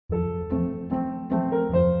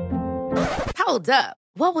Hold up.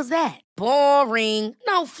 What was that? Boring.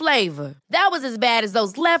 No flavor. That was as bad as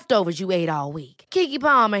those leftovers you ate all week. Keke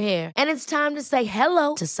Palmer here. And it's time to say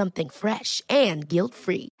hello to something fresh and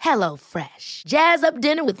guilt-free. Hello Fresh. Jazz up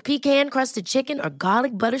dinner with pecan-crusted chicken or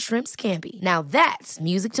garlic butter shrimp scampi. Now that's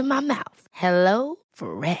music to my mouth. Hello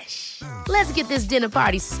Fresh. Let's get this dinner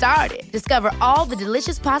party started. Discover all the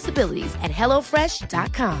delicious possibilities at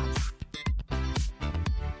hellofresh.com.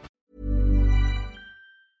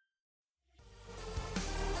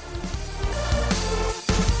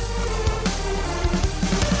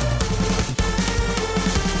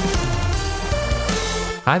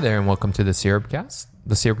 Hi there and welcome to the Syrupcast.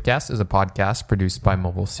 The Syrupcast is a podcast produced by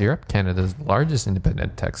Mobile Syrup, Canada's largest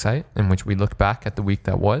independent tech site, in which we look back at the week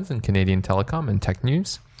that was in Canadian telecom and tech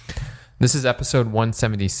news. This is episode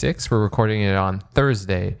 176. We're recording it on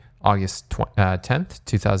Thursday, August 10th,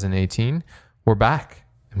 2018. We're back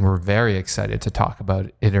and we're very excited to talk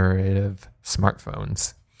about iterative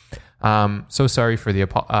smartphones. So sorry for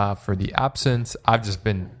the absence. I've just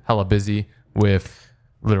been hella busy with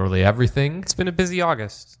literally everything. It's been a busy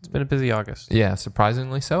August. Yeah,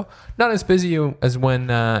 surprisingly so. Not as busy as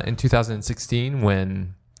when in 2016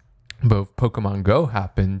 when both Pokemon Go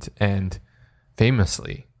happened and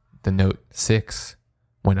famously the Note 6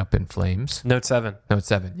 went up in flames. Note 7.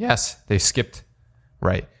 Yes, they skipped.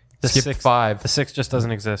 Right. The skipped 6, 5. The 6 just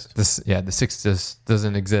doesn't exist. The 6 just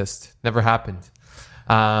doesn't exist. Never happened.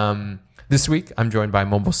 This week, I'm joined by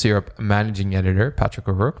Mobile Syrup managing editor Patrick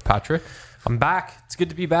O'Rourke. Patrick. I'm back. It's good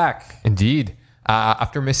to be back. Indeed.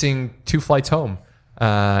 After missing 2 flights home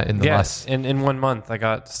in 1 month, I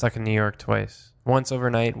got stuck in New York twice. Once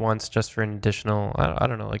overnight, once just for an additional, I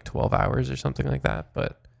don't know, like 12 hours or something like that.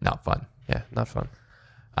 But not fun. Yeah, not fun.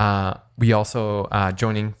 We also,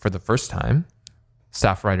 joining for the first time,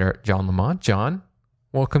 staff writer John Lamont. John,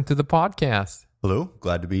 welcome to the podcast. Hello.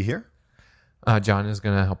 Glad to be here. John is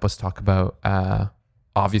going to help us talk about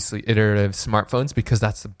obviously iterative smartphones because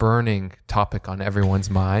that's the burning topic on everyone's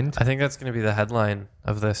mind. I think that's going to be the headline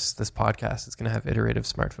of this podcast. It's going to have iterative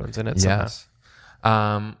smartphones in it. Yes.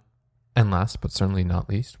 And last but certainly not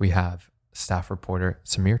least, we have staff reporter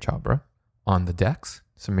Samir Chhabra on the decks.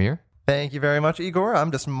 Samir. Thank you very much, Igor.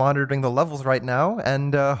 I'm just monitoring the levels right now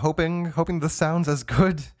and hoping this sounds as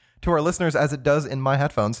good to our listeners as it does in my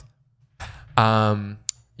headphones.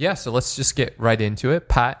 Yeah, so let's just get right into it.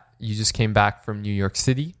 Pat, you just came back from New York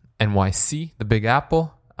City, NYC, the Big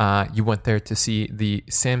Apple. You went there to see the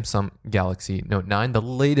Samsung Galaxy Note 9, the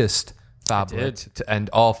latest phablet to end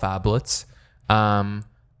all phablets.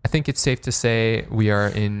 I think it's safe to say we are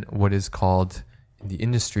in what is called in the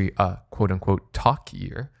industry a quote-unquote talk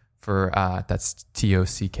year for that's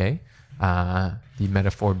TOCK. The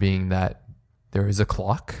metaphor being that there is a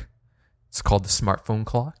clock. It's called the smartphone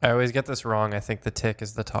clock. I always get this wrong. I think the tick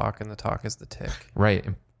is the talk and the talk is the tick. Right.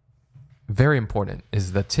 Very important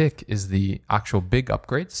is the tick is the actual big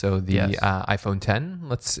upgrade. So the iPhone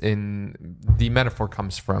 10, the metaphor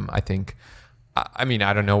comes from, I think, I mean,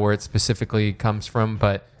 I don't know where it specifically comes from,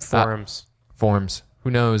 but forums,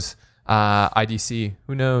 who knows? IDC,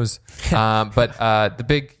 who knows? But the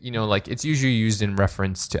big, it's usually used in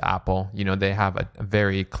reference to Apple. They have a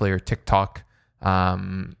very clear TikTok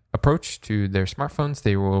approach to their smartphones.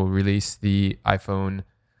 They will release the iPhone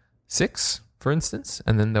 6, for instance,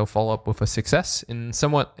 and then they'll follow up with a 6S.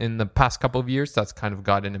 In the past couple of years, that's kind of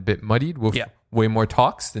gotten a bit muddied with way more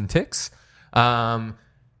talks than ticks.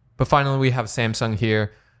 But finally, we have Samsung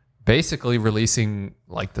here basically releasing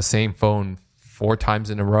like the same phone 4 times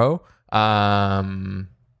in a row.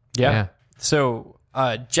 Yeah. So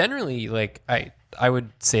generally, like I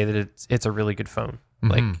would say that it's a really good phone.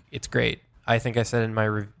 Like it's great. I think I said in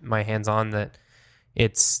my hands-on that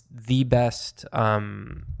it's the best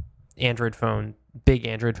Android phone, big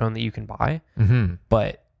Android phone that you can buy.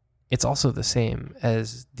 But it's also the same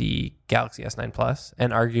as the Galaxy S9 Plus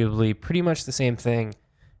and arguably pretty much the same thing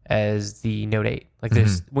as the Note 8. Like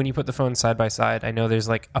there's when you put the phones side by side, I know there's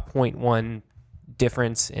like a 0.1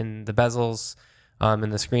 difference in the bezels,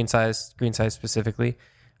 and the screen size specifically.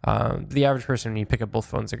 The average person, when you pick up both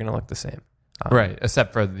phones, they're going to look the same. Right,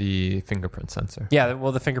 except for the fingerprint sensor. Yeah,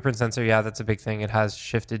 well, the fingerprint sensor, that's a big thing. It has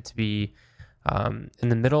shifted to be in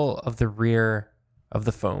the middle of the rear of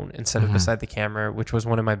the phone instead of beside the camera, which was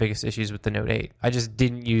one of my biggest issues with the Note 8. I just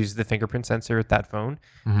didn't use the fingerprint sensor with that phone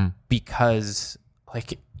because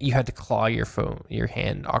like you had to claw your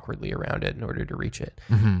hand awkwardly around it in order to reach it.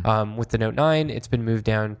 With the Note 9, it's been moved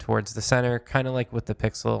down towards the center, kind of like with the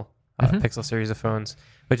Pixel series of phones,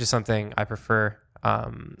 which is something I prefer.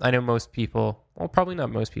 I know most people, well, probably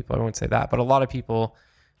not most people, I won't say that, but a lot of people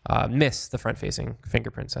miss the front-facing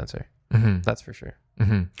fingerprint sensor. That's for sure.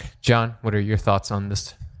 John, what are your thoughts on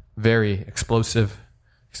this very explosive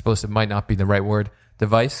might not be the right word,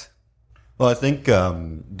 device? Well, I think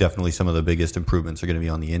definitely some of the biggest improvements are going to be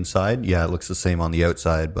on the inside. Yeah, it looks the same on the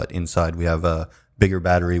outside, but inside we have a bigger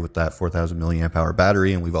battery with that 4,000 milliamp hour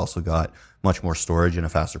battery, and we've also got much more storage and a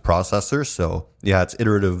faster processor. So yeah, it's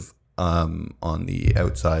iterative on the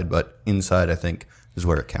outside, but inside I think is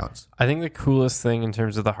where it counts. I think the coolest thing in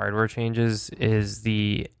terms of the hardware changes is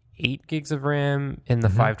the 8 gigs of RAM in the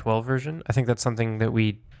 512 version. I think that's something that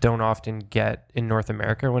we don't often get in North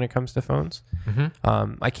America when it comes to phones.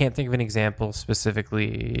 I can't think of an example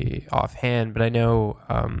specifically offhand, but I know,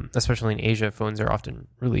 especially in Asia, phones are often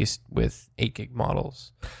released with 8 gig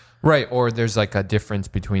models. Right, or there's like a difference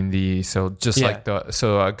between so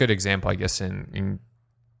a good example, I guess, in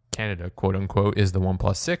Canada, quote unquote, is the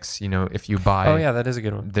OnePlus 6. You know, if you buy... Oh, yeah, that is a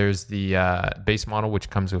good one. There's the base model, which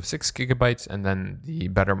comes with 6 gigabytes, and then the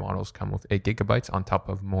better models come with 8 gigabytes on top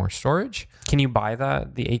of more storage. Can you buy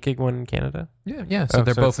the 8 gig one in Canada? Yeah. So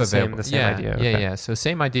they're both available. The same idea. Okay. Yeah. So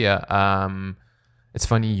same idea. It's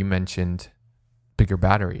funny you mentioned bigger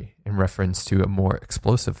battery in reference to a more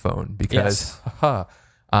explosive phone because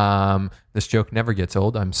this joke never gets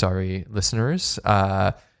old. I'm sorry, listeners.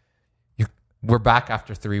 We're back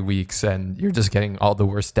after 3 weeks and you're just getting all the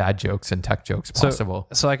worst dad jokes and tech jokes possible.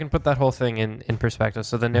 So I can put that whole thing in perspective.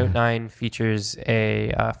 So the Note 9 features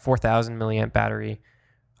a 4,000 milliamp battery,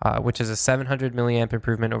 which is a 700 milliamp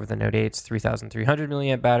improvement over the Note 8's 3,300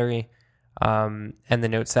 milliamp battery. And the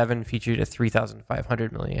Note 7 featured a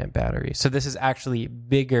 3,500 milliamp battery. So this is actually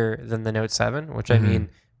bigger than the Note 7, which I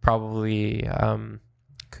mean probably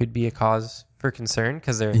could be a cause for concern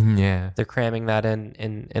because they're cramming that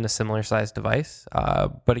in a similar sized device.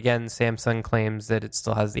 But again, Samsung claims that it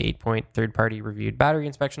still has the 8-point third-party reviewed battery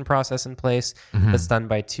inspection process in place that's done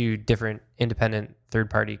by 2 different independent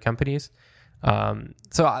third-party companies.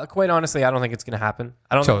 So quite honestly, I don't think it's going to happen.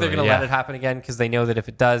 I don't think they're going to let it happen again because they know that if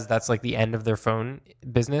it does, that's like the end of their phone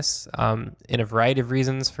business in a variety of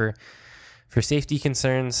reasons for safety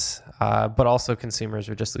concerns, but also consumers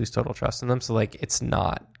would just lose total trust in them. So like, it's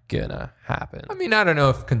not gonna happen. I mean, I don't know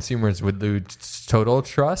if consumers would lose total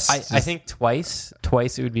trust. I think twice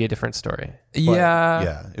it would be a different story.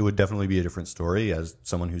 Yeah, it would definitely be a different story. As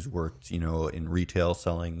someone who's worked, in retail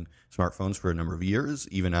selling smartphones for a number of years,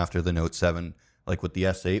 even after the Note 7, like with the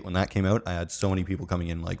S8, when that came out, I had so many people coming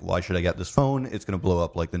in like, why should I get this phone? It's going to blow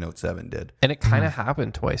up like the Note 7 did. And it kind of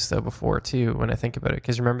happened twice though before too, when I think about it,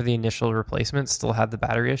 because remember the initial replacement still had the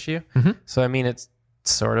battery issue. So I mean, it's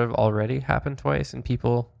sort of already happened twice and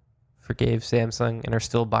people forgave Samsung and are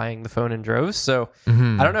still buying the phone in droves. So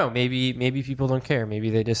I don't know, maybe people don't care. Maybe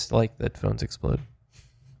they just like that phones explode.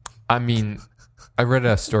 I mean, I read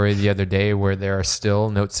a story the other day where there are still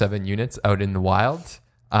Note 7 units out in the wild.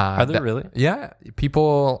 Are there really? Yeah.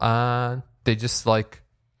 People, they just like,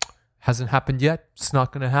 hasn't happened yet. It's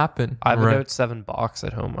not going to happen. I have a Note 7 box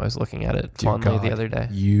at home. I was looking at it fondly the other day.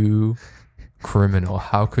 You criminal.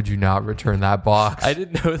 How could you not return that box? I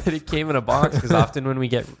didn't know that it came in a box because often when we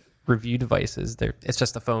get review devices, it's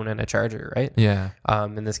just a phone and a charger, right? Yeah.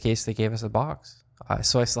 In this case, they gave us a box.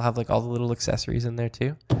 So I still have like all the little accessories in there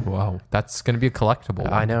too. Wow. That's going to be a collectible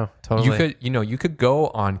one. I know. Totally. You could go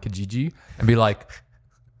on Kijiji and be like,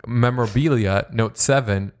 memorabilia Note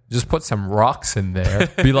 7, just put some rocks in there,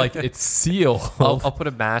 be like, it's sealed. I'll put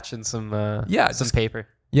a match and some paper.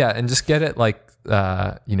 Yeah, and just get it like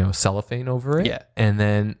cellophane over it. Yeah. And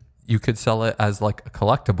then you could sell it as like a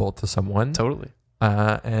collectible to someone. Totally.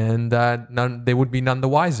 And they would be none the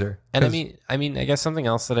wiser. And I mean, I guess something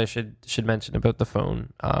else that I should mention about the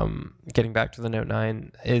phone, getting back to the Note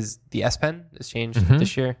 9, is the S Pen has changed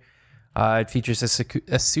this year. It features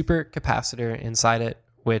a super capacitor inside it,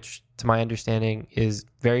 which to my understanding is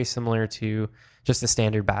very similar to just a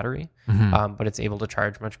standard battery, but it's able to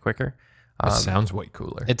charge much quicker. It sounds way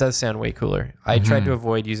cooler. It does sound way cooler. I tried to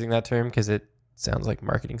avoid using that term because it sounds like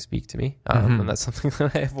marketing speak to me, and that's something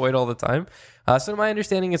that I avoid all the time. So to my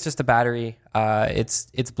understanding, it's just a battery.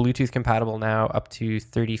 It's Bluetooth compatible now up to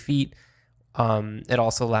 30 feet. It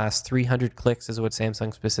also lasts 300 clicks is what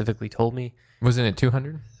Samsung specifically told me. Wasn't it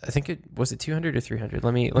 200? I think was it 200 or 300?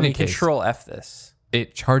 Let me control F this.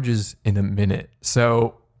 It charges in a minute.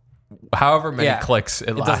 So however many clicks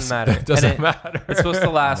it lasts. Doesn't matter. It doesn't matter. It's supposed to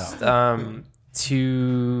last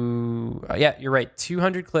you're right.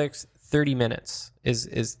 200 clicks, 30 minutes is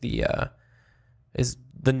the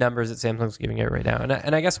numbers that Samsung's giving out right now.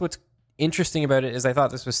 And I guess what's interesting about it is I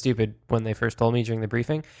thought this was stupid when they first told me during the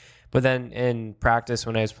briefing. But then in practice,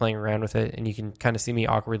 when I was playing around with it, and you can kind of see me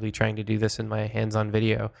awkwardly trying to do this in my hands-on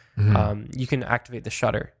video, you can activate the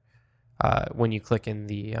shutter when you click in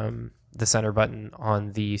the the center button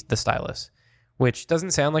on the stylus, which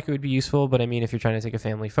doesn't sound like it would be useful, but I mean, if you're trying to take a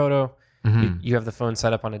family photo, you have the phone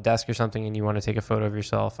set up on a desk or something and you want to take a photo of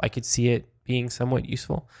yourself, I could see it being somewhat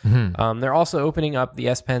useful. They're also opening up the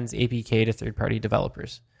S Pen's APK to third-party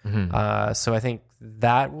developers. So I think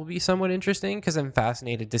that will be somewhat interesting because I'm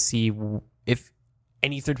fascinated to see if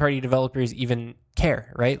any third-party developers even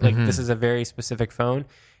care, right? Like this is a very specific phone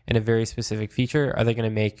and a very specific feature. Are they going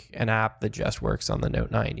to make an app that just works on the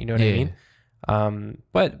Note 9? You know what I mean?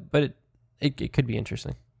 But it could be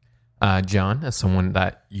interesting. John, as someone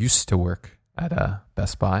that used to work at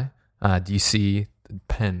Best Buy, do you see the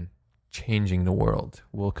pen changing the world?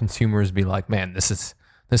 Will consumers be like, man, this is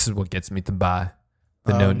what gets me to buy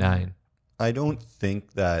the Note 9? I don't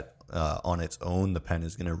think that on its own the pen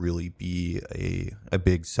is going to really be a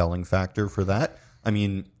big selling factor for that. I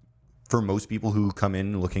mean, for most people who come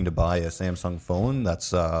in looking to buy a Samsung phone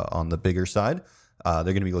that's on the bigger side, they're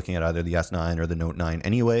going to be looking at either the S9 or the Note 9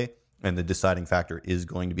 anyway. And the deciding factor is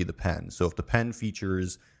going to be the pen. So if the pen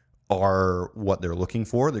features are what they're looking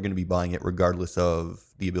for, they're going to be buying it regardless of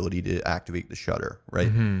the ability to activate the shutter,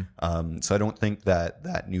 right? So I don't think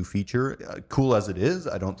that new feature, cool as it is,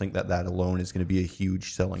 I don't think that alone is going to be a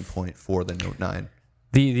huge selling point for the Note 9.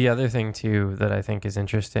 The other thing too that I think is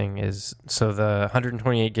interesting is, so the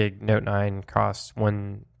 128 gig Note 9 costs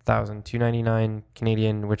 $1,299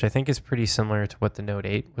 Canadian, which I think is pretty similar to what the Note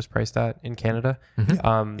 8 was priced at in Canada.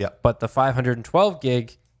 But the 512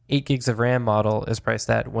 gig, 8 gigs of RAM model is priced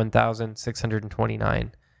at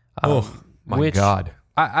 $1,629. My God.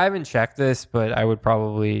 I haven't checked this, but I would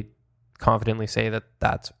probably confidently say that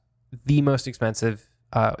that's the most expensive,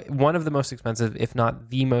 one of the most expensive, if not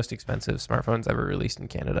the most expensive smartphones ever released in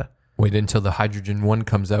Canada. Wait until the Hydrogen 1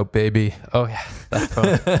 comes out, baby. Oh, yeah. That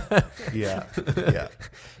phone. Yeah.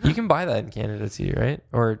 You can buy that in Canada too, right?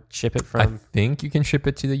 Or ship it from... I think you can ship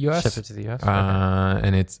it to the US. Ship it to the US?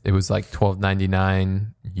 And it was like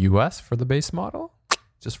 $12.99 US for the base model.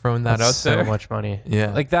 Just throwing that That's out there. so much money.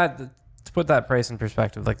 Yeah. Like that, to put that price in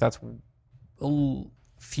perspective, like that's a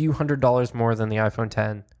few $100s more than the iPhone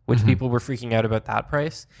 10, which people were freaking out about that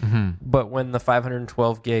price. But when the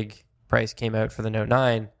 512 gig price came out for the Note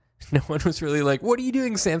 9, no one was really like, what are you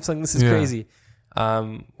doing, Samsung? This is crazy.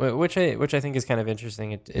 Which I think is kind of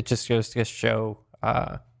interesting. It just goes to show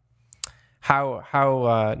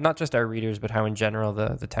how not just our readers, but how in general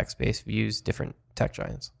the tech space views different tech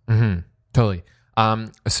giants. Totally.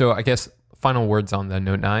 So I guess final words on the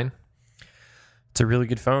Note 9. It's a really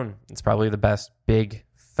good phone. It's probably the best big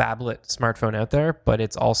phablet smartphone out there, but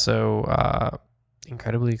it's also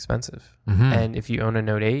incredibly expensive. And if you own a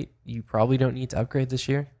Note 8, you probably don't need to upgrade this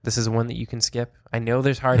year. This is one that you can skip. I know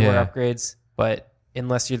there's hardware upgrades, but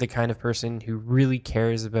unless you're the kind of person who really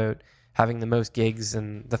cares about having the most gigs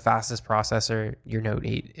and the fastest processor, your Note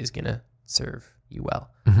 8 is going to serve you well.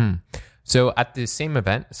 So at the same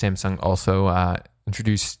event, Samsung also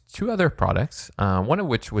introduced two other products, one of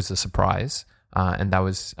which was a surprise, and that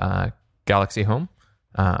was Galaxy Home.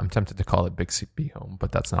 I'm tempted to call it Bixby Home,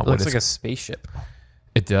 but that's not It what looks it's like a spaceship.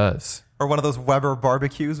 It does. Or one of those Weber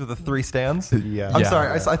barbecues with the 3 stands. Yeah. I'm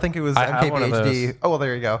sorry. I think it was I have one of MKBHD. those. Oh, well,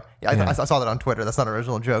 there you go. Yeah, I saw that on Twitter. That's not an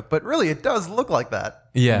original joke. But really, it does look like that.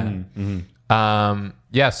 Yeah. So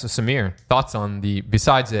Samir, thoughts on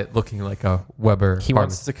besides it looking like a Weber He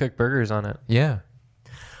wants to cook burgers on it. Yeah.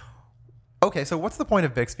 Okay, so what's the point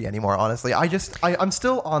of Bixby anymore, honestly? I'm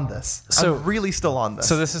still on this. I'm really still on this.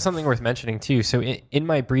 So this is something worth mentioning too. So in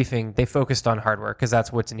my briefing, they focused on hardware because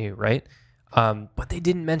that's what's new, right? But they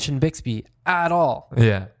didn't mention Bixby at all.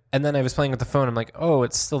 Yeah. And then I was playing with the phone. I'm like, oh,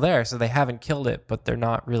 it's still there. So they haven't killed it, but they're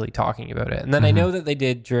not really talking about it. And then I know that they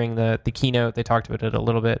did during the keynote. They talked about it a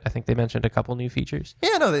little bit. I think they mentioned a couple new features.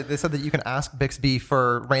 Yeah, no, they said that you can ask Bixby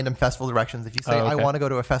for random festival directions. If you say, I want to go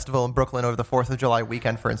to a festival in Brooklyn over the 4th of July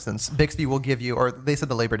weekend, for instance, Bixby will give you, or they said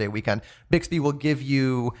the Labor Day weekend, Bixby will give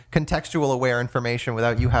you contextual aware information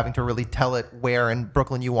without you having to really tell it where in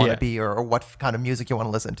Brooklyn you want to be or what kind of music you want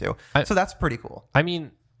to listen to. So that's pretty cool. I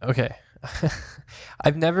mean, okay.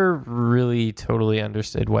 I've never really totally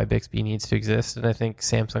understood why Bixby needs to exist, and I think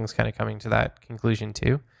Samsung's kind of coming to that conclusion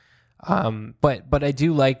too. But I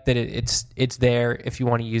do like that it's there if you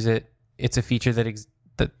want to use it. It's a feature that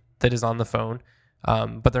is on the phone,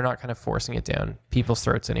 but they're not kind of forcing it down people's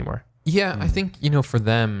throats anymore. Yeah, I think for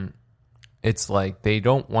them, it's like they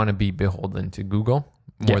don't want to be beholden to Google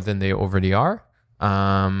more than they already are.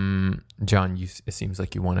 John, it seems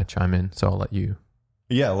like you want to chime in, so I'll let you.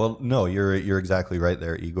 Yeah, well, no, you're exactly right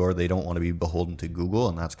there, Igor. They don't want to be beholden to Google,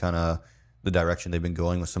 and that's kind of the direction they've been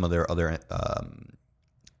going with some of their other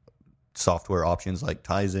software options like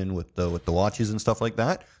Tizen with the watches and stuff like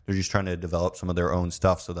that. They're just trying to develop some of their own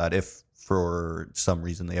stuff so that if for some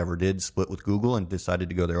reason they ever did split with Google and decided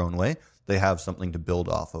to go their own way, they have something to build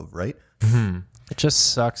off of, right? It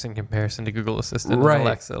just sucks in comparison to Google Assistant. Right. And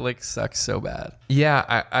Alexa, like, sucks so bad.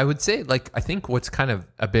 Yeah, I would say, like, I think what's kind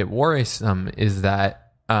of a bit worrisome is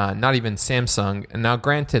that not even Samsung, and now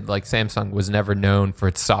granted, like, Samsung was never known for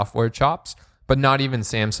its software chops, but not even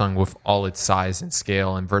Samsung with all its size and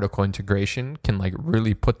scale and vertical integration can, like,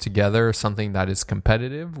 really put together something that is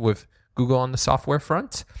competitive with Google on the software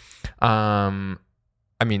front. I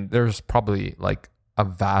mean, there's probably, like, a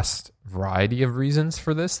vast variety of reasons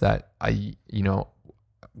for this that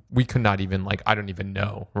we could not even, like, I don't even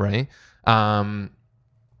know, right? I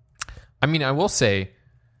mean, I will say,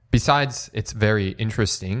 besides its very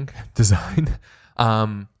interesting design,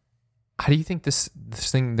 how do you think this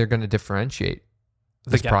thing they're going to differentiate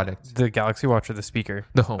this product? The Galaxy Watch or the speaker?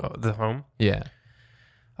 The Home. The Home? Yeah.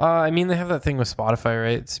 I mean, they have that thing with Spotify,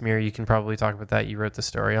 right? Samir, you can probably talk about that. You wrote the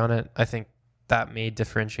story on it. I think that may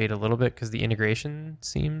differentiate a little bit because the integration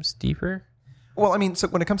seems deeper. Well, I mean, so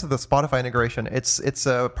when it comes to the Spotify integration, it's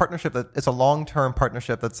a partnership it's a long-term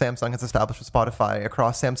partnership that Samsung has established with Spotify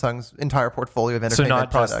across Samsung's entire portfolio of entertainment so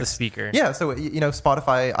not products. just the speaker. Yeah, so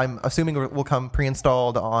Spotify, I'm assuming will come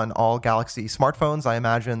pre-installed on all Galaxy smartphones. I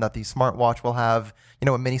imagine that the smartwatch will have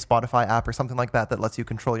a mini Spotify app or something like that lets you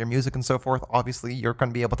control your music and so forth. Obviously, you're going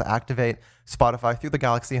to be able to activate Spotify through the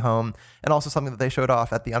Galaxy Home, and also something that they showed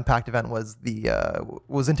off at the Unpacked event was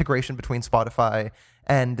was integration between Spotify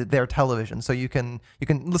and their television. So you can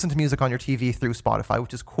listen to music on your TV through Spotify,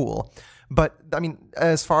 which is cool. But I mean,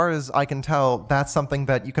 as far as I can tell, that's something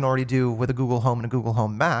that you can already do with a Google Home and a Google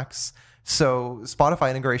Home Max. So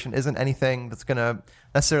Spotify integration isn't anything that's going to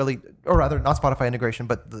necessarily, or rather not Spotify integration,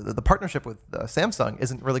 but the partnership with Samsung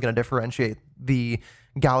isn't really going to differentiate the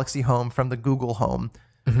Galaxy Home from the Google Home.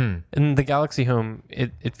 Mm-hmm. And the Galaxy Home,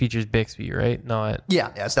 it features Bixby, right? Not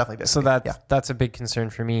yeah, it's definitely Bixby. So that's a big concern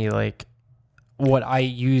for me. Like, what I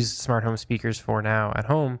use smart home speakers for now at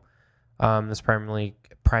home is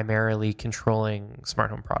primarily controlling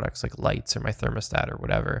smart home products like lights or my thermostat or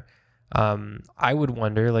whatever. I would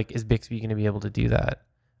wonder, like, is Bixby going to be able to do that?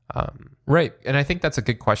 Right. And I think that's a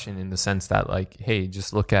good question in the sense that, like, hey,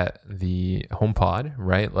 just look at the HomePod,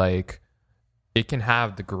 right? Like, it can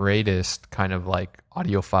have the greatest kind of, like,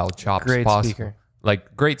 audiophile chops possible. Speaker.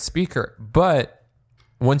 Like, great speaker. But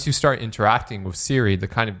once you start interacting with Siri,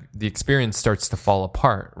 the experience starts to fall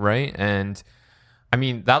apart, right? And I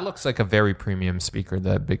mean, that looks like a very premium speaker,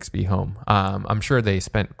 the Bixby Home. I'm sure they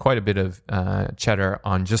spent quite a bit of cheddar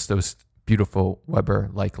on just those beautiful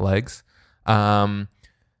Weber-like legs. But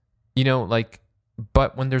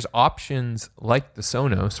when there's options like the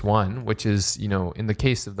Sonos one, which is, in the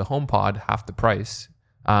case of the HomePod, half the price,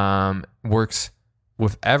 works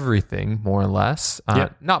with everything more or less.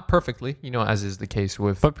 Not perfectly, as is the case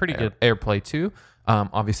with but pretty good. AirPlay 2.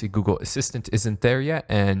 Obviously, Google Assistant isn't there yet.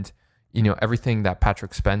 And, everything that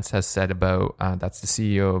Patrick Spence has said about, that's the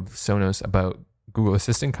CEO of Sonos, about Google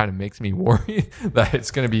Assistant kind of makes me worry that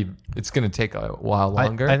it's going to take a while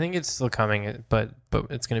longer. I think it's still coming, but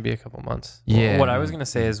it's going to be a couple months. Yeah. What I was going to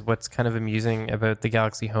say is what's kind of amusing about the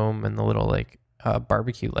Galaxy Home and the little, like,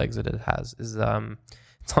 barbecue legs that it has is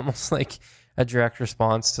it's almost like a direct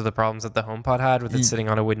response to the problems that the HomePod had with it sitting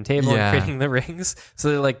on a wooden table and creating the rings. So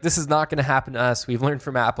they're like, this is not going to happen to us. We've learned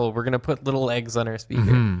from Apple. We're going to put little legs on our speaker.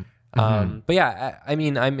 Mm-hmm. But yeah, I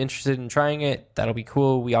mean, I'm interested in trying it. That'll be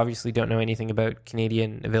cool. We obviously don't know anything about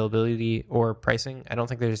Canadian availability or pricing. I don't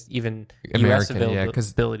think there's even US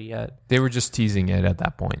availability yet. They were just teasing it at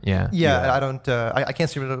that point. Yeah. I don't. I can't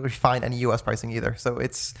seem to find any US pricing either. So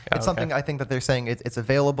it's something I think that they're saying it's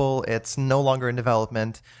available. It's no longer in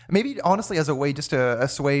development. Maybe honestly as a way just to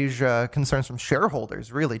assuage concerns from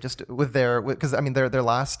shareholders. Really, just with because I mean their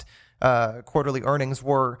last quarterly earnings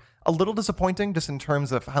were a little disappointing just in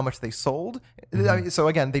terms of how much they sold. Mm-hmm. So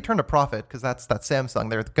again, they turned a profit because that's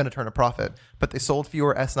Samsung. They're going to turn a profit, but they sold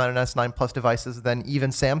fewer S9 and S9 Plus devices than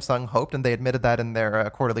even Samsung hoped, and they admitted that in their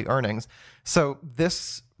quarterly earnings. So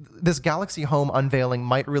this Galaxy Home unveiling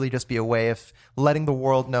might really just be a way of letting the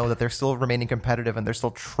world know that they're still remaining competitive and they're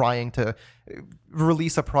still trying to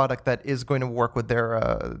release a product that is going to work with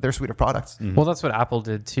their suite of products. Mm-hmm. Well, that's what Apple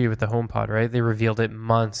did too with the HomePod, right? They revealed it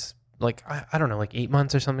months, like I don't know, like 8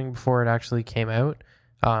 months or something before it actually came out.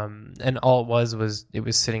 And all it was it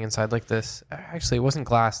was sitting inside like this. Actually, it wasn't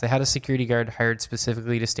glass. They had a security guard hired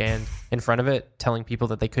specifically to stand in front of it, telling people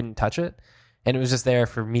that they couldn't touch it. And it was just there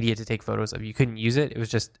for media to take photos of. You couldn't use it. It was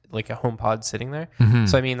just like a HomePod sitting there. Mm-hmm.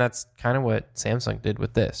 So, I mean, that's kind of what Samsung did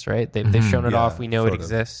with this, right? They've shown it off. We know it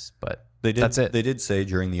exists, but That's it. They did say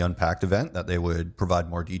during the Unpacked event that they would provide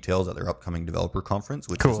more details at their upcoming developer conference,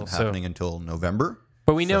 which Cool. isn't happening until November.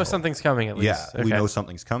 But we know something's coming at least. Yeah, we know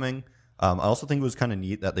something's coming. I also think it was kind of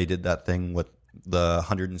neat that they did that thing with the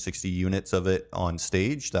 160 units of it on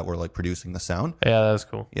stage that were like producing the sound. Yeah, that was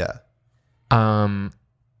cool. Yeah.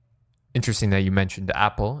 Interesting that you mentioned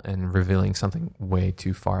Apple and revealing something way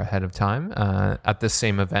too far ahead of time. At this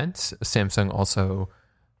same event, Samsung also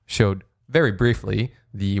showed very briefly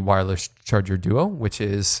the wireless charger Duo, which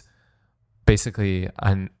is basically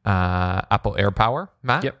an Apple AirPower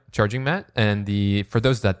mat, charging mat. And for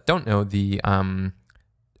those that don't know, the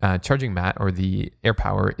charging mat or the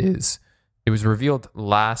AirPower it was revealed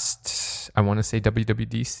last, I want to say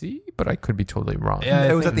WWDC, but I could be totally wrong.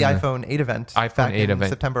 Yeah, it was at the iPhone 8 event. iPhone 8 event.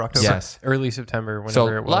 September, October. Yes. Early September, whenever So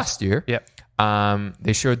it was. last year,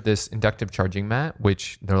 they showed this inductive charging mat,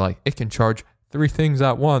 which they're like, it can charge 3 things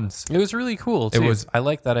at once. It was really cool, too. I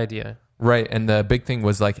like that idea. Right. And the big thing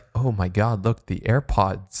was like, oh my God, look, the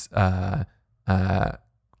AirPods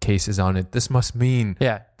case is on it. This must mean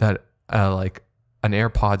that like an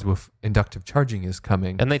AirPods with inductive charging is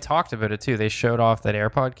coming. And they talked about it too. They showed off that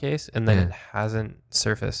AirPod case, and then it hasn't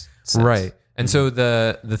surfaced since. Right. And so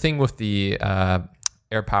the thing with the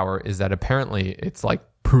AirPower is that apparently it's like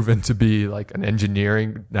proven to be like an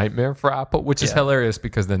engineering nightmare for Apple, which is hilarious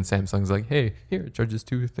because then Samsung's like, hey, here, it charges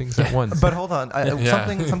 2 things at once. But hold on.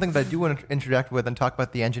 Something that I do want to interject with and talk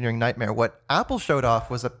about the engineering nightmare. What Apple showed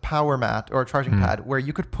off was a power mat or a charging pad where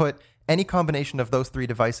you could put any combination of those 3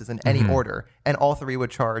 devices in any order, and all 3 would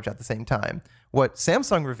charge at the same time. What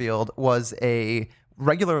Samsung revealed was a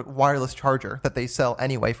regular wireless charger that they sell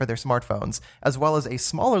anyway for their smartphones, as well as a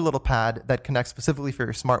smaller little pad that connects specifically for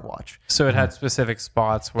your smartwatch. So it had specific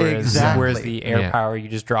spots, whereas the AirPower, you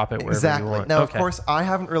just drop it wherever you want. Now, of course, I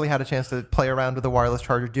haven't really had a chance to play around with the wireless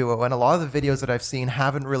charger Duo, and a lot of the videos that I've seen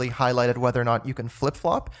haven't really highlighted whether or not you can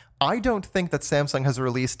flip-flop. I don't think that Samsung has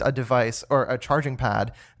released a device or a charging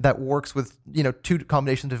pad that works with, 2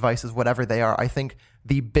 combination devices, whatever they are. I think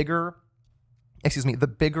the bigger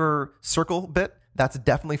circle bit, that's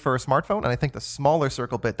definitely for a smartphone, and I think the smaller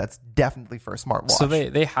circle bit, that's definitely for a smartwatch. So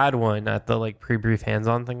they had one at the like pre-brief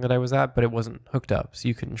hands-on thing that I was at, but it wasn't hooked up, so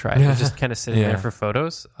you couldn't try it. It was just kind of sitting there for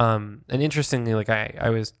photos. And interestingly, like I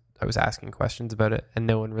was asking questions about it, and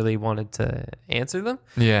no one really wanted to answer them.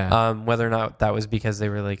 Yeah. Whether or not that was because they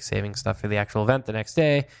were like saving stuff for the actual event the next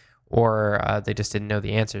day, or they just didn't know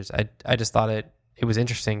the answers. I just thought it was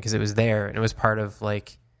interesting because it was there and it was part of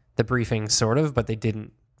like the briefing, sort of, but they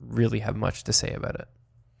didn't really have much to say about it.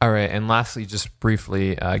 All right. And lastly, just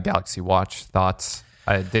briefly, Galaxy Watch thoughts.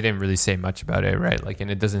 They didn't really say much about it, right? Like, and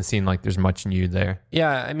it doesn't seem like there's much new there. Yeah.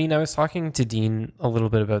 I mean, I was talking to Dean a little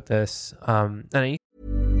bit about this. And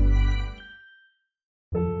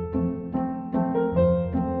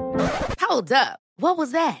Hold up. What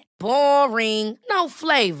was that? Boring. No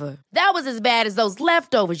flavor. That was as bad as those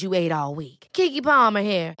leftovers you ate all week. Keke Palmer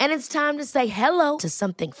here, and it's time to say hello to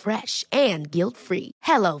something fresh and guilt-free.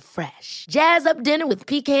 Hello Fresh. Jazz up dinner with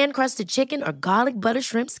pecan-crusted chicken or garlic butter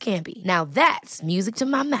shrimp scampi. Now that's music to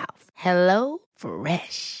my mouth. Hello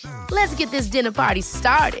Fresh. Let's get this dinner party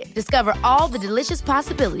started. Discover all the delicious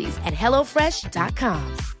possibilities at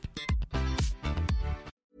hellofresh.com.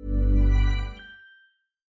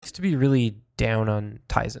 To be really down on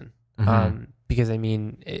Tizen, because I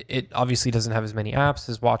mean it obviously doesn't have as many apps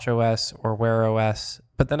as WatchOS or Wear OS,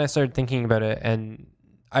 but then I started thinking about it, and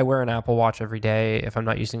I wear an Apple Watch every day. If I'm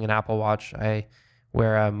not using an Apple Watch, I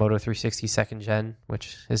wear a Moto 360 2nd Gen,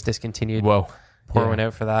 which is discontinued. Whoa. Pour one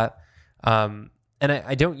out for that. And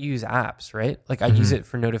I don't use apps, right? Like I use it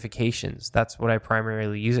for notifications. That's what I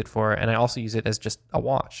primarily use it for, and I also use it as just a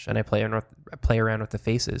watch, and I play around with the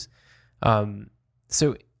faces.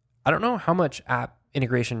 So I don't know how much app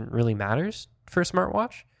integration really matters for a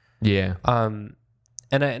smartwatch. Yeah. And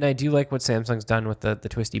I do like what Samsung's done with the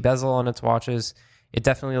twisty bezel on its watches. It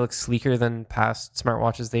definitely looks sleeker than past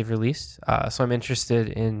smartwatches they've released. So I'm interested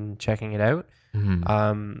in checking it out.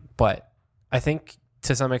 But I think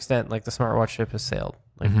to some extent, like the smartwatch ship has sailed.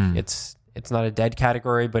 Like it's not a dead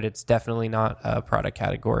category, but it's definitely not a product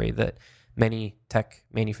category that many tech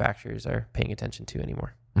manufacturers are paying attention to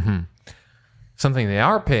anymore. Something they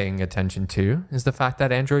are paying attention to is the fact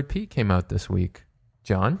that Android P came out this week.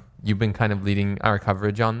 John, you've been kind of leading our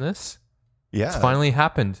coverage on this. Yeah. It's finally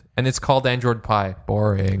happened, and it's called Android Pie.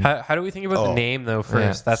 Boring. How do we think about the name though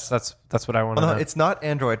first? Yeah. That's what I want to know. It's not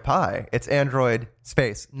Android Pie. It's Android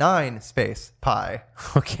space 9 space Pi,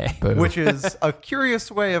 Okay. which is a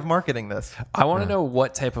curious way of marketing this. I want to know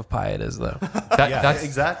what type of pie it is, though. That's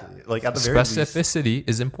exactly. Like at the very least, specificity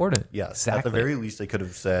is important. yes. At the Exactly. very least, they could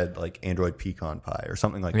have said like Android pecan pie or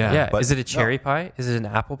something like Yeah. that. Yeah. But Is it a cherry pie? Is it an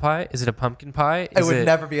apple pie? Is it a pumpkin pie? It would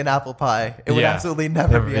never be an apple pie. It would Yeah. absolutely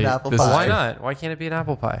never Never be an be. apple This is pie. Why not? Why can't it be an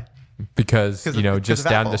apple pie? Because, Because you know, of just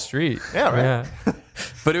down Apple. the street. Yeah, right.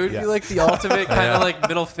 But it would be like the ultimate kind of like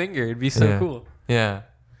middle finger. It'd be so Yeah. cool. Yeah.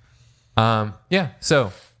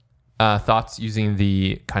 So, thoughts using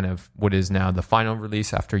the kind of what is now the final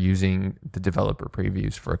release after using the developer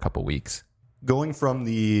previews for a couple weeks. going from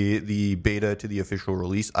the beta to the official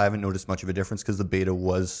release, I haven't noticed much of a difference because the beta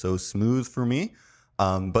was so smooth for me.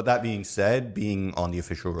 But that being said, being on the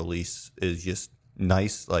official release is just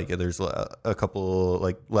nice. Like there's a couple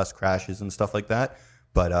like less crashes and stuff like that.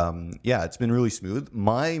 But yeah, it's been really smooth.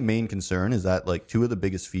 My main concern is that like two of the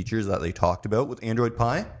biggest features that they talked about with Android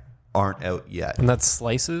Pie aren't out yet. And that's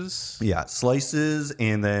slices. Yeah, slices,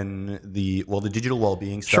 and then the digital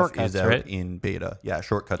well-being stuff Shortcuts, is out right? in beta. Yeah,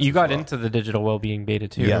 shortcuts. You as got well. into the digital well-being beta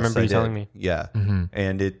too. Yes, I remember you did. telling me. Yeah,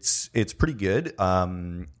 and it's pretty good.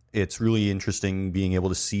 It's really interesting being able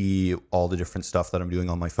to see all the different stuff that I'm doing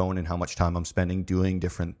on my phone and how much time I'm spending doing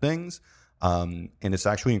different things. And it's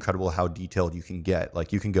actually incredible how detailed you can get.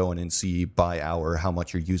 Like you can go in and see by hour how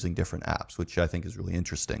much you're using different apps, which I think is really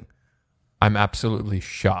interesting. I'm absolutely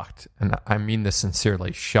shocked, and I mean this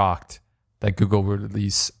sincerely, shocked that Google would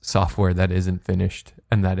release software that isn't finished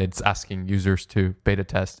and that it's asking users to beta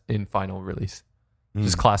test in final release.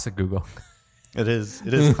 Just classic Google. It is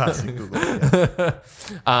classic Google.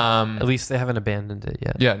 Yeah. At least they haven't abandoned it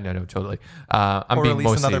yet. Yeah, no, totally. I'm Or being release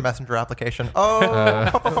mostly another messenger application.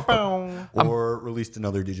 Oh, Or released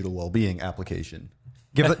another digital well-being application.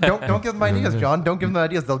 don't give them ideas, John. Don't give them the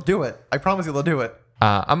ideas. They'll do it. I promise you, they'll do it.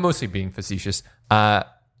 I'm mostly being facetious.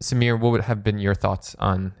 Samir, what would have been your thoughts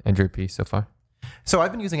on Android P so far? So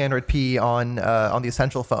I've been using Android P on the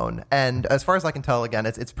Essential phone, and as far as I can tell, again,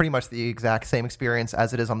 it's pretty much the exact same experience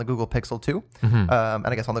as it is on the Google Pixel 2, and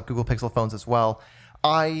I guess on the Google Pixel phones as well.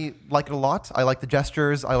 I like it a lot. I like the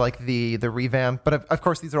gestures. I like the revamp. But of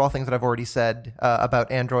course, these are all things that I've already said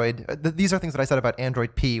about Android. These are things that I said about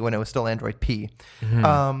Android P when it was still Android P.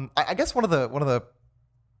 I guess one of the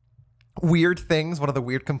weird things, one of the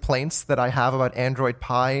weird complaints that I have about Android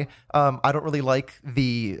Pie, I don't really like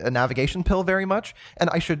the navigation pill very much. And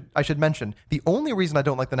I should mention, the only reason I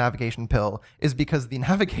don't like the navigation pill is because the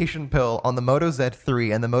navigation pill on the Moto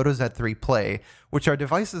Z3 and the Moto Z3 Play, which are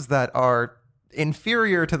devices that are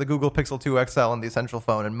inferior to the Google Pixel 2 XL and the Essential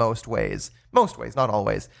phone in most ways, not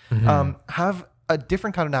always, have a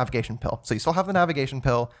different kind of navigation pill. So you still have the navigation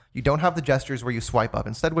pill. You don't have the gestures where you swipe up.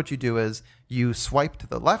 Instead, what you do is you swipe to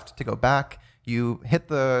the left to go back. You hit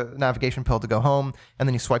the navigation pill to go home, and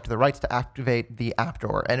then you swipe to the right to activate the app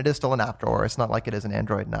drawer. And it is still an app drawer. It's not like it is an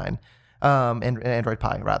Android 9, and Android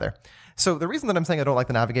Pie rather. So the reason that I'm saying I don't like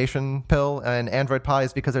the navigation pill and Android Pie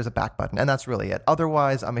is because there's a back button, and that's really it.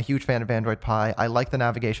 Otherwise, I'm a huge fan of Android Pie. I like the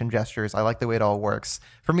navigation gestures. I like the way it all works.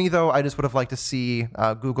 For me, though, I just would have liked to see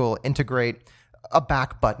Google integrate a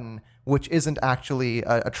back button which isn't actually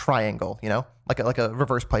a triangle, you know, like a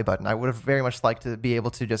reverse play button. I would have very much liked to be able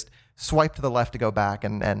to just swipe to the left to go back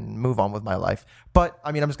and move on with my life. But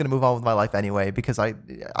I mean, I'm just going to move on with my life anyway because I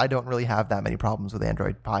don't really have that many problems with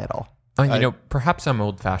Android Pie at all. Perhaps I'm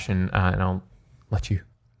old-fashioned, and I'll let you.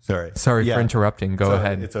 Sorry For Yeah. interrupting. Go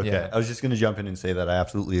ahead. It's okay. Yeah. I was just going to jump in and say that I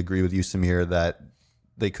absolutely agree with you, Samir, that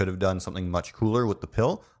they could have done something much cooler with the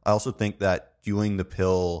pill. I also think that doing the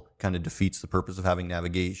pill kind of defeats the purpose of having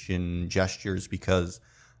navigation gestures because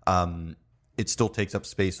it still takes up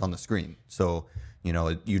space on the screen. So, you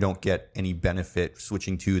know, you don't get any benefit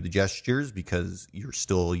switching to the gestures because you're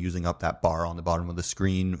still using up that bar on the bottom of the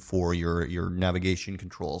screen for your navigation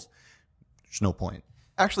controls. There's no point.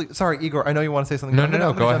 Actually, sorry, Igor, I know you want to say something. No, I'm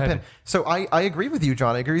gonna go jump ahead. in. So I agree with you,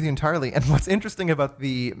 John. I agree with you entirely. And what's interesting about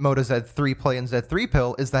the Moto Z3 Play and Z3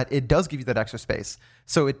 pill is that it does give you that extra space.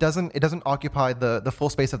 So it doesn't occupy the full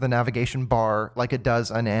space of the navigation bar like it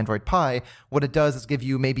does on Android Pie. What it does is give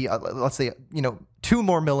you maybe, let's say, 2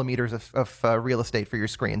 more millimeters of real estate for your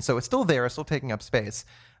screen. So it's still there. It's still taking up space.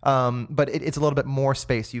 But it's a little bit more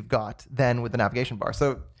space you've got than with the navigation bar.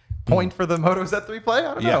 So point for the Moto Z3 Play?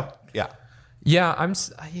 I don't know. Yeah. Yeah, I'm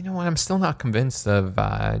still not convinced of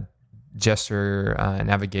gesture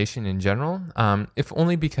navigation in general. If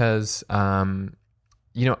only because, I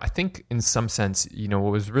think in some sense, what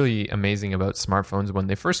was really amazing about smartphones when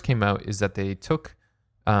they first came out is that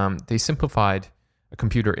they simplified a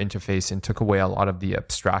computer interface and took away a lot of the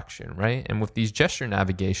abstraction, right? And with these gesture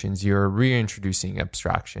navigations, you're reintroducing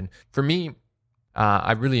abstraction. For me,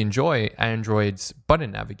 I really enjoy Android's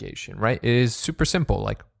button navigation, right? It is super simple.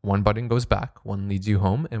 Like one button goes back, one leads you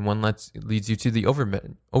home, and one leads you to the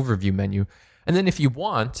overview menu. And then if you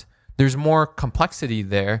want, there's more complexity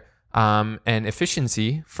there and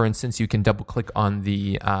efficiency. For instance, you can double tap, on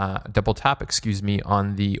the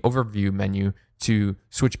overview menu to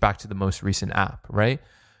switch back to the most recent app, right?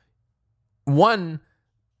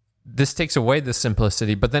 This takes away the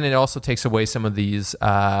simplicity, but then it also takes away some of these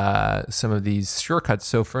shortcuts.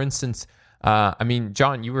 So, for instance,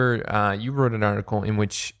 John, you wrote an article in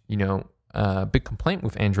which a big complaint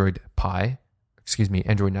with Android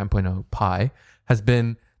 9.0 Pie has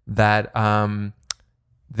been that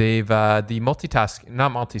they've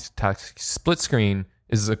split screen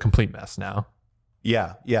is a complete mess now.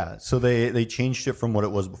 Yeah. So they changed it from what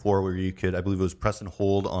it was before, where you could, I believe it was press and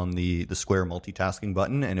hold on the square multitasking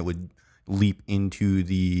button, and it would leap into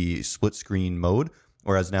the split screen mode.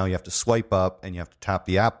 Whereas now you have to swipe up and you have to tap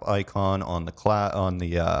the app icon on the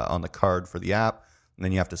card for the app, and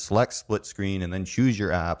then you have to select split screen and then choose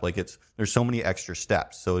your app. Like there's so many extra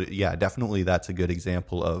steps. So yeah, definitely that's a good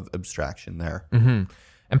example of abstraction there. Mm-hmm.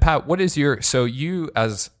 And Pat, so you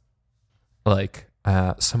as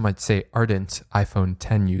some might say ardent iPhone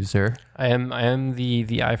 10 user. I am the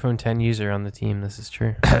iPhone 10 user on the team. This is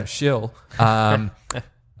true. Shill. What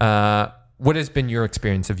has been your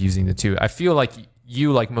experience of using the two? I feel like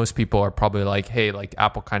you, like most people, are probably like, hey, like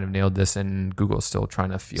Apple kind of nailed this and Google's still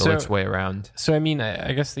trying to feel its way around. So,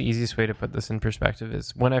 I guess the easiest way to put this in perspective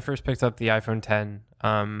is when I first picked up the iPhone 10,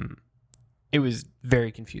 it was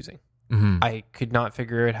very confusing. Mm-hmm. I could not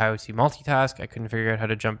figure out how to multitask. I couldn't figure out how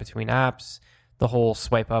to jump between apps. The whole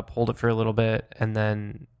swipe up, hold it for a little bit, and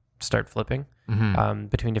then start flipping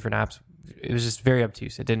between different apps. It was just very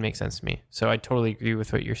obtuse. It didn't make sense to me. So I totally agree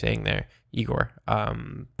with what you're saying there, Igor.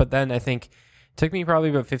 But then I think it took me probably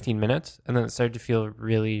about 15 minutes, and then it started to feel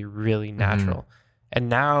really, really natural. And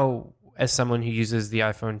now, as someone who uses the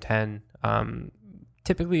iPhone 10,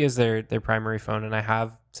 typically as their primary phone, and I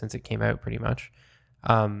have since it came out pretty much,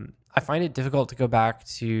 I find it difficult to go back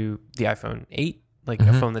to the iPhone 8.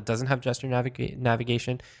 A phone that doesn't have gesture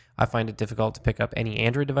navigation. I find it difficult to pick up any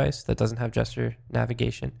Android device that doesn't have gesture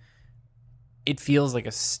navigation. It feels like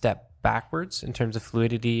a step backwards in terms of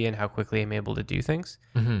fluidity and how quickly I'm able to do things.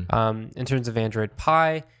 Mm-hmm. In terms of Android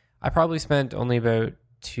Pie, I probably spent only about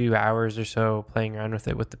 2 hours or so playing around with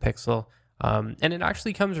it with the Pixel. And it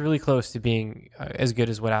actually comes really close to being as good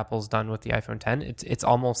as what Apple's done with the iPhone 10. It's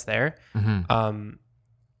almost there. Mm-hmm.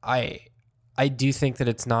 I do think that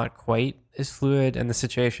it's not quite as fluid, and the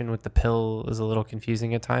situation with the pill is a little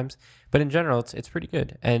confusing at times. But in general, it's pretty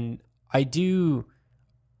good. And I do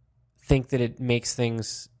think that it makes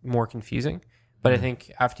things more confusing. But I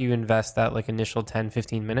think after you invest that initial 10,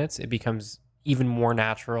 15 minutes, it becomes even more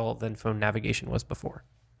natural than phone navigation was before.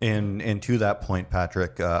 And to that point,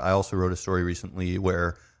 Patrick, I also wrote a story recently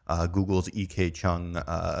where Google's EK Chung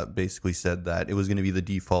basically said that it was going to be the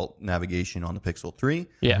default navigation on the Pixel 3.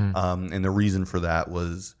 Yeah. And the reason for that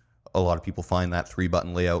was a lot of people find that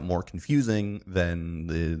 3-button layout more confusing than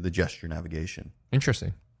the gesture navigation.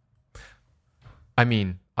 Interesting.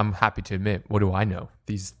 I'm happy to admit, what do I know?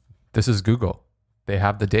 This is Google. They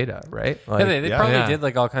have the data, right? They probably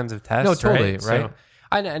did all kinds of tests. No, totally, right?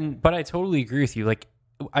 So, but I totally agree with you.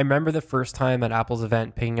 I remember the first time at Apple's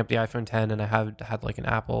event picking up the iPhone 10, and I had an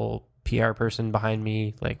Apple PR person behind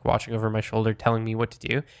me, watching over my shoulder, telling me what to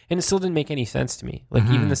do, and it still didn't make any sense to me.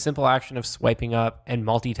 Even the simple action of swiping up and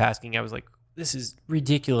multitasking, I was like, "This is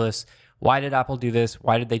ridiculous. Why did Apple do this?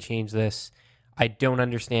 Why did they change this? I don't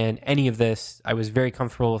understand any of this. I was very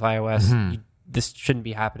comfortable with iOS. This shouldn't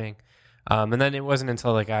be happening." And then it wasn't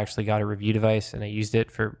until I actually got a review device and I used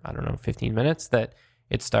it for 15 minutes that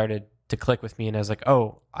it started to click with me, and I was like,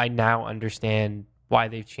 oh, I now understand why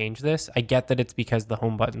they've changed this. I get that it's because the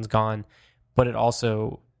home button's gone, but it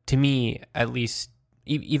also, to me, at least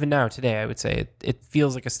even now today, I would say it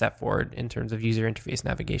feels like a step forward in terms of user interface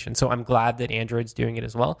navigation. So I'm glad that Android's doing it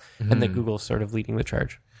as well, and that Google's sort of leading the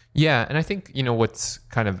charge. Yeah, and I think, what's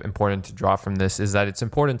kind of important to draw from this is that it's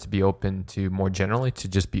important to be open to, more generally, to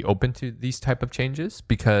just be open to these type of changes,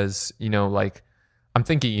 because, I'm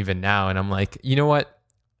thinking even now, and I'm like, you know what?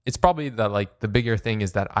 It's probably the bigger thing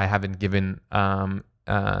is that I haven't given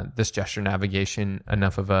this gesture navigation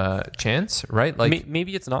enough of a chance, right?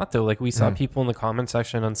 Maybe it's not though. We saw people in the comment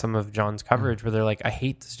section on some of John's coverage where they're like, I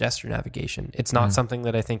hate this gesture navigation. It's not something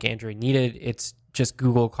that I think Android needed. It's just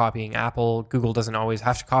Google copying Apple. Google doesn't always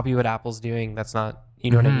have to copy what Apple's doing. That's not, you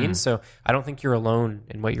know what I mean? So I don't think you're alone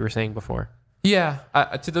in what you were saying before. Yeah.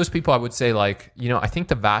 To those people, I would say I think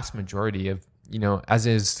the vast majority of as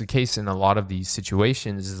is the case in a lot of these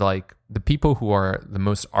situations, is like the people who are the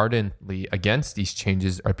most ardently against these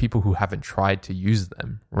changes are people who haven't tried to use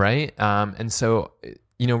them, right? And so,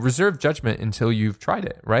 reserve judgment until you've tried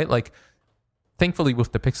it, right? Like, thankfully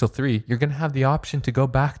with the Pixel 3, you're going to have the option to go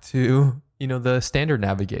back to, the standard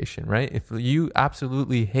navigation, right? If you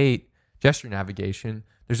absolutely hate gesture navigation,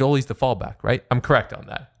 there's always the fallback, right? I'm correct on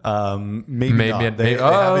that. Maybe not. They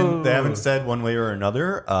haven't said one way or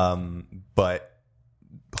another, but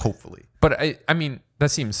hopefully. But I mean, that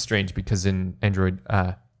seems strange because in Android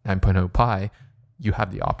 9.0 Pie, you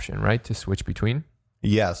have the option, right, to switch between.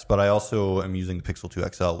 Yes, but I also am using the Pixel 2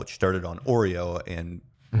 XL, which started on Oreo, and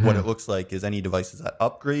what it looks like is any devices that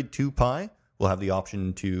upgrade to Pi will have the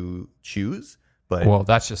option to choose. But well,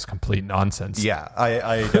 that's just complete nonsense. Yeah,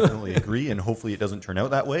 I definitely agree, and hopefully it doesn't turn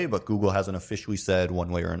out that way, but Google hasn't officially said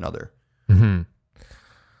one way or another. Mm-hmm.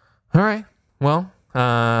 All right. Well,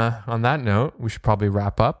 on that note, we should probably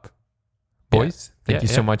wrap up. Boys, thank you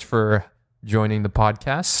so much for joining the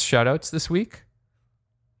podcast. Shout-outs this week.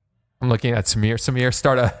 I'm looking at Samir. Samir,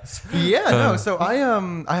 start us. So I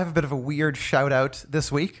have a bit of a weird shout out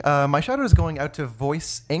this week. My shout out is going out to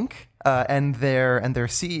Voice Inc. And their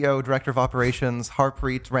CEO, Director of Operations,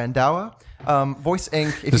 Harpreet Randhawa. Voice Inc.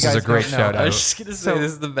 If This you guys is a great don't know, shout out. I was just gonna say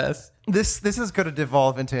this is the best. This is going to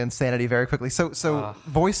devolve into insanity very quickly. So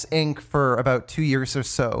Voice Inc. for about 2 years or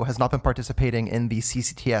so has not been participating in the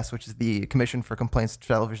CCTS, which is the Commission for Complaints to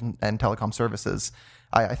Television and Telecom Services.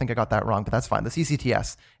 I think I got that wrong, but that's fine. The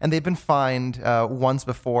CCTS. And they've been fined once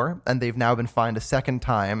before, and they've now been fined a second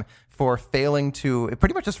time for failing to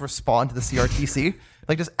pretty much just respond to the CRTC,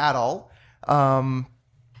 like just at all.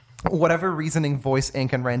 Whatever reasoning Voice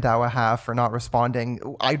Inc. and Randhawa have for not responding,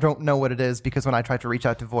 I don't know what it is, because when I tried to reach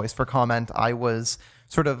out to Voice for comment, I was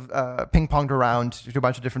sort of ping-ponged around to a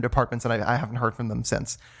bunch of different departments, and I haven't heard from them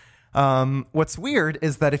since. What's weird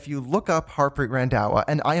is that if you look up Harpreet Randhawa,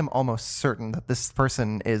 and I am almost certain that this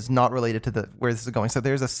person is not related to where this is going. So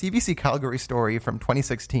there's a CBC Calgary story from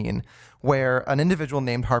 2016 where an individual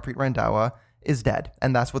named Harpreet Randhawa is dead.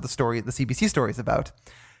 And that's what the CBC story is about.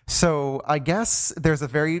 So I guess there's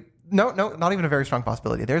not even a very strong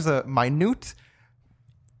possibility. There's a minute,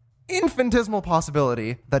 infinitesimal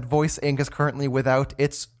possibility that Voice Inc. is currently without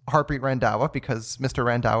its Harpreet Randhawa because Mr.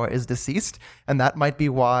 Randhawa is deceased, and that might be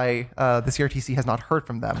why the CRTC has not heard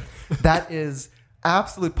from them. That is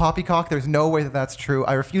absolute poppycock. There's no way that that's true.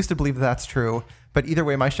 I refuse to believe that that's true. But either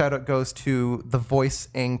way, my shout out goes to the Voice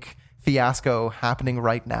Inc. fiasco happening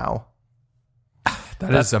right now.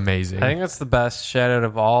 That's amazing. I think that's the best shout out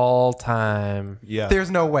of all time. Yeah. There's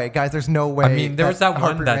no way, guys. There's no way. I mean, there was that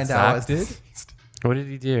one Harpreet that Randhawa Zach is did. What did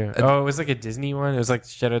he do? Oh, it was like a Disney one. It was like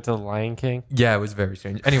shout out to the Lion King. Yeah, it was very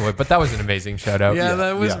strange. Anyway, but that was an amazing shout out. Yeah,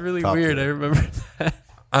 that was really weird. I remember that.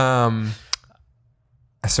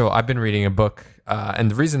 So I've been reading a book, and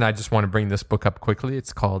the reason I just want to bring this book up quickly,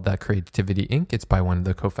 it's called Creativity Inc. It's by one of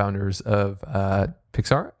the co-founders of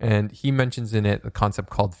Pixar, and he mentions in it a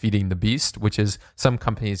concept called feeding the beast, which is some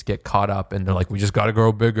companies get caught up and they're like, we just got to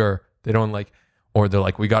grow bigger. They don't or they're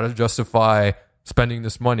like, we got to justify spending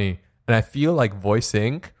this money. And I feel like Voice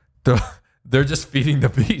Inc., they're just feeding the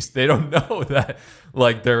beast. They don't know that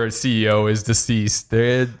their CEO is deceased.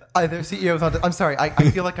 Their CEO is not. I'm sorry. I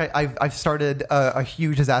feel like I've started a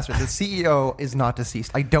huge disaster. The CEO is not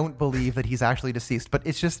deceased. I don't believe that he's actually deceased. But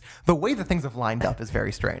it's just the way that things have lined up is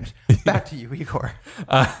very strange. Back to you, Igor.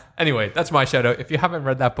 Anyway, that's my shout out. If you haven't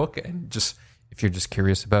read that book and if you're just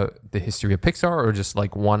curious about the history of Pixar or just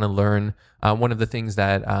want to learn, one of the things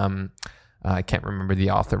that I can't remember the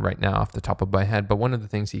author right now off the top of my head, but one of the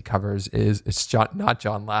things he covers is not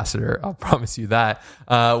John Lasseter. I'll promise you that.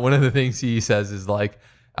 One of the things he says is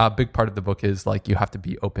a big part of the book is you have to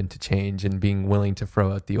be open to change and being willing to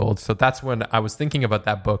throw out the old. So that's when I was thinking about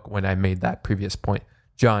that book when I made that previous point.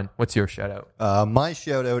 John, what's your shout out? My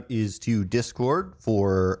shout out is to Discord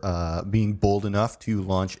for being bold enough to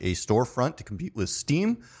launch a storefront to compete with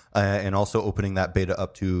Steam and also opening that beta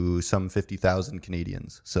up to some 50,000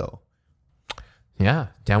 Canadians. So. Yeah,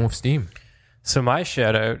 down with Steam. So my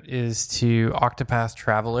shout out is to Octopath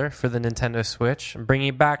Traveler for the Nintendo Switch. I'm bringing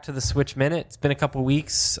it back to the Switch Minute. It's been a couple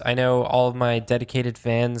weeks. I know all of my dedicated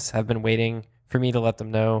fans have been waiting for me to let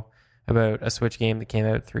them know about a Switch game that came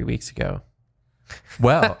out 3 weeks ago.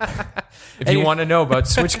 Well, if you want to know about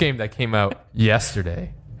Switch game that came out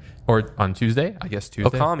yesterday or on Tuesday, I guess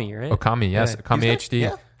Tuesday. Okami, right? Okami, yes. Yeah. Okami HD.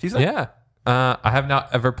 Yeah, Tuesday? Yeah. I have not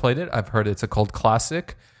ever played it. I've heard it's a cult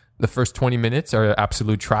classic. The first 20 minutes are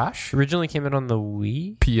absolute trash. Originally came out on the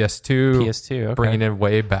Wii? PS2. Okay. Bringing it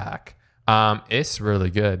way back. It's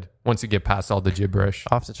really good once you get past all the gibberish.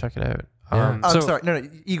 I'll have to check it out. I'm sorry. No,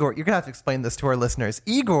 Igor, you're going to have to explain this to our listeners.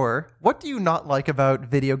 Igor, what do you not like about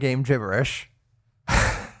video game gibberish?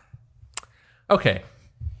 Okay.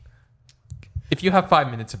 If you have 5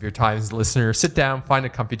 minutes of your time as a listener, sit down, find a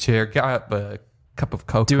comfy chair, get up a cup of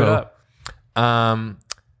cocoa. Do it up.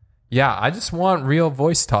 Yeah, I just want real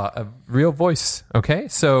voice real voice. Okay,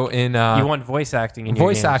 so in You want voice acting in your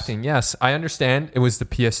voice games. acting, yes, I understand. It was the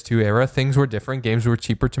PS2 era; things were different. Games were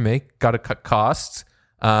cheaper to make. Got to cut costs.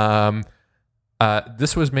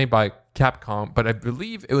 This was made by Capcom, but I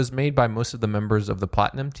believe it was made by most of the members of the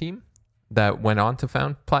Platinum team that went on to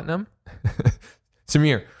found Platinum.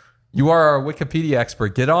 Samir, you are our Wikipedia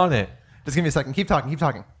expert. Get on it. Just give me a second. Keep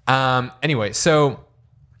talking. Anyway, so,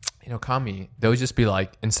 Kami, they'll just be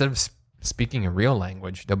like, instead of speaking a real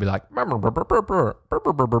language, they'll be like, and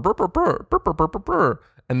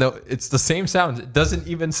it's the same sounds. It doesn't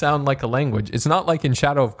even sound like a language. It's not like in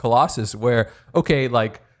Shadow of Colossus where, okay,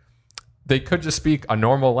 like, they could just speak a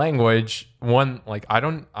normal language.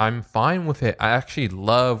 I'm fine with it. I actually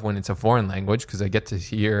love when it's a foreign language because I get to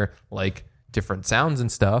hear, like, different sounds and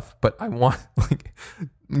stuff, but I want, like,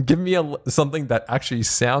 give me something that actually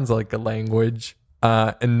sounds like a language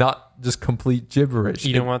and not just complete gibberish.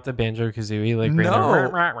 You don't want the Banjo-Kazooie, like,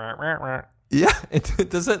 no. Yeah, it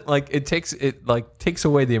doesn't, like, it takes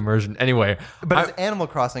away the immersion. Anyway, But is Animal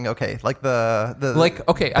Crossing okay? Like the like,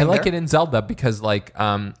 okay, I like there? it in Zelda because, like,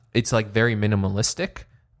 it's like very minimalistic,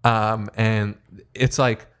 and it's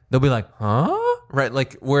like they'll be like, huh, right,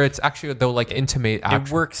 like where it's actually they'll like intimate.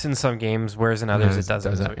 It works in some games, whereas in others it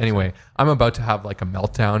doesn't. Anyway, I'm about to have like a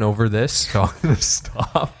meltdown over this, so I'm gonna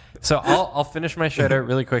stop. So I'll finish my shout out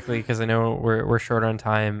really quickly because I know we're short on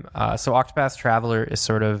time. So Octopath Traveler is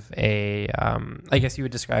sort of a, I guess you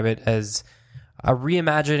would describe it as a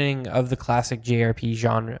reimagining of the classic JRPG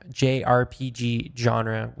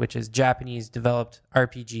genre, which is Japanese developed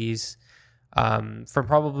RPGs from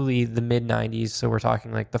probably the mid 90s. So we're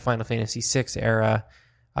talking like the Final Fantasy VI era,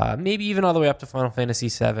 maybe even all the way up to Final Fantasy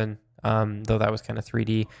VII. Though that was kind of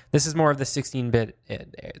 3D. This is more of the 16-bit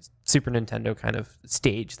Super Nintendo kind of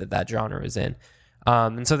stage that genre is in.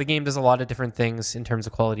 And so the game does a lot of different things in terms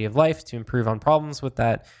of quality of life to improve on problems with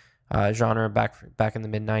that genre back in the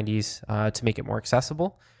mid-90s to make it more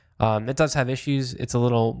accessible. It does have issues. It's a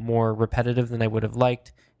little more repetitive than I would have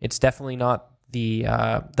liked. It's definitely not the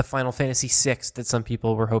Final Fantasy VI that some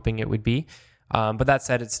people were hoping it would be. But that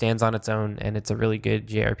said, it stands on its own, and it's a really good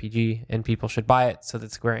JRPG, and people should buy it so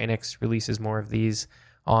that Square Enix releases more of these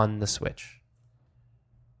on the Switch.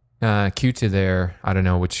 Cue to their, I don't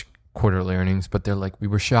know which quarterly earnings, but they're like, we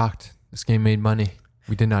were shocked. This game made money.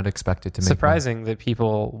 We did not expect it to make Surprising that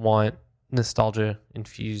people want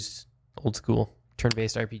nostalgia-infused, old-school,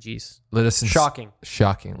 turn-based RPGs.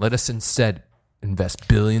 Shocking. Let us instead invest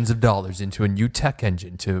billions of dollars into a new tech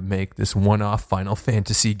engine to make this one-off Final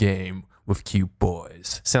Fantasy game with cute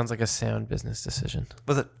boys. Sounds like a sound business decision.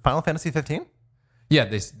 Was it Final Fantasy 15? Yeah,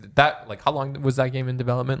 how long was that game in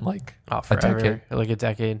development? Like forever. a decade? Like a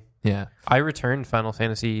decade. Yeah. I returned Final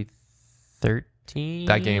Fantasy 13.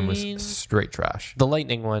 That game was straight trash. The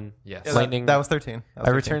Lightning one. Yes. Yeah, Lightning. That was 13. That was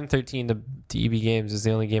I 13. returned 13 to EB Games. Is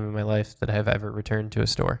the only game in my life that I have ever returned to a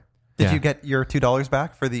store. Did you get your $2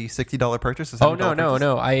 back for the $60 purchase? Oh,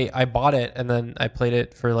 no. I bought it and then I played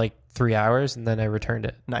it for like 3 hours and then I returned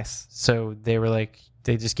it. Nice. So they were like,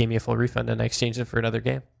 they just gave me a full refund and I exchanged it for another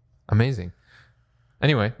game. Amazing.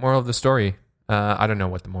 Anyway, moral of the story. I don't know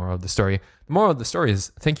what the moral of the story. The moral of the story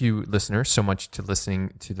is thank you, listeners, so much to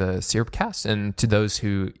listening to the Syrupcast, and to those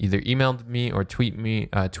who either emailed me or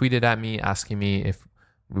tweeted at me asking me if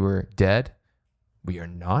we were dead. We are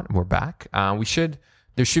not. We're back.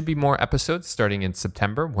 There should be more episodes starting in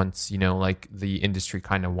September once, like the industry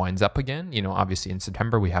kind of winds up again. Obviously in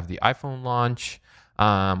September we have the iPhone launch.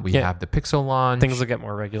 We have the Pixel launch. Things will get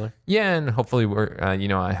more regular. Yeah, and hopefully we're,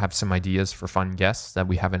 I have some ideas for fun guests that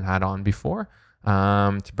we haven't had on before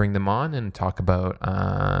to bring them on and talk about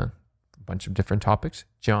a bunch of different topics.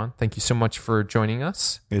 John, thank you so much for joining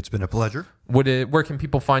us. It's been a pleasure. Where can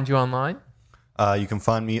people find you online? You can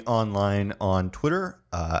find me online on Twitter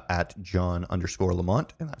at John_Lamont,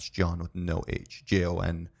 and that's John with no H,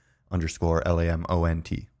 JON_LAMONT.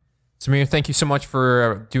 Samir, thank you so much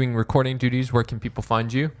for doing recording duties. Where can people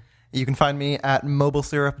find you? You can find me at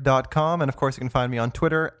mobilesyrup.com, and of course you can find me on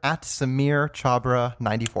Twitter at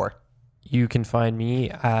SamirChabra94. You can find me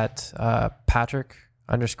at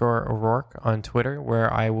Patrick_O'Rourke on Twitter,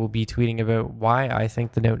 where I will be tweeting about why I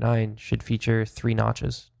think the Note 9 should feature 3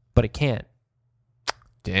 notches, but it can't.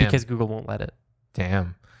 Damn. Because Google won't let it.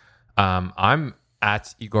 Damn. I'm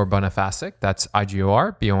at Igor Bonifacic. That's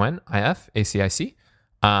IGORBONIFACIC.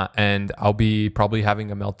 And I'll be probably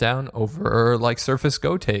having a meltdown over like Surface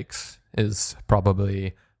Go takes is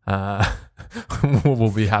probably what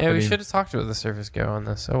will be happening. Yeah, we should have talked about the Surface Go on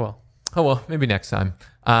this. Oh well, maybe next time.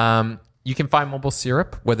 You can find Mobile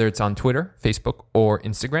Syrup, whether it's on Twitter, Facebook, or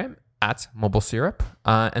Instagram at Mobile Syrup.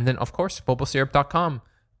 And then, of course, mobilesyrup.com.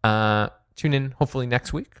 Tune in hopefully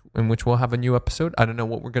next week, in which we'll have a new episode. I don't know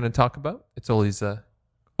what we're going to talk about. It's always a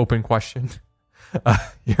open question.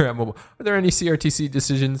 Here at Mobile. Are there any CRTC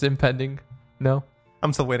decisions impending? No?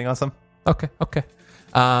 I'm still waiting on some. Okay.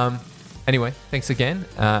 Anyway, thanks again.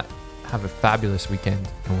 Have a fabulous weekend,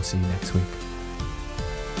 and we'll see you next week.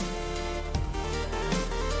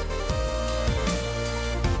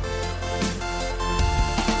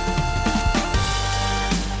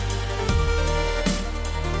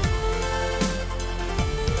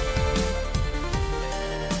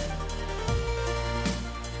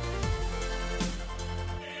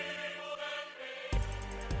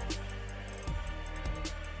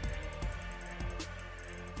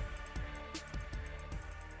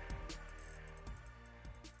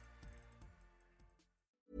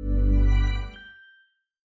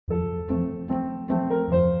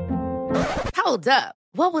 Hold up.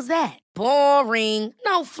 What was that? Boring.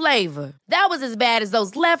 No flavor. That was as bad as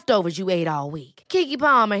those leftovers you ate all week. Keke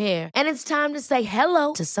Palmer here, and it's time to say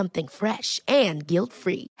hello to something fresh and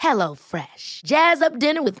guilt-free. Hello Fresh. Jazz up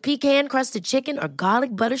dinner with pecan-crusted chicken or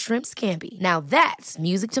garlic butter shrimp scampi. Now that's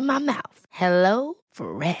music to my mouth. Hello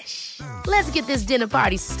Fresh. Let's get this dinner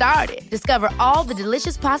party started. Discover all the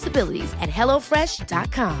delicious possibilities at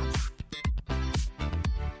hellofresh.com.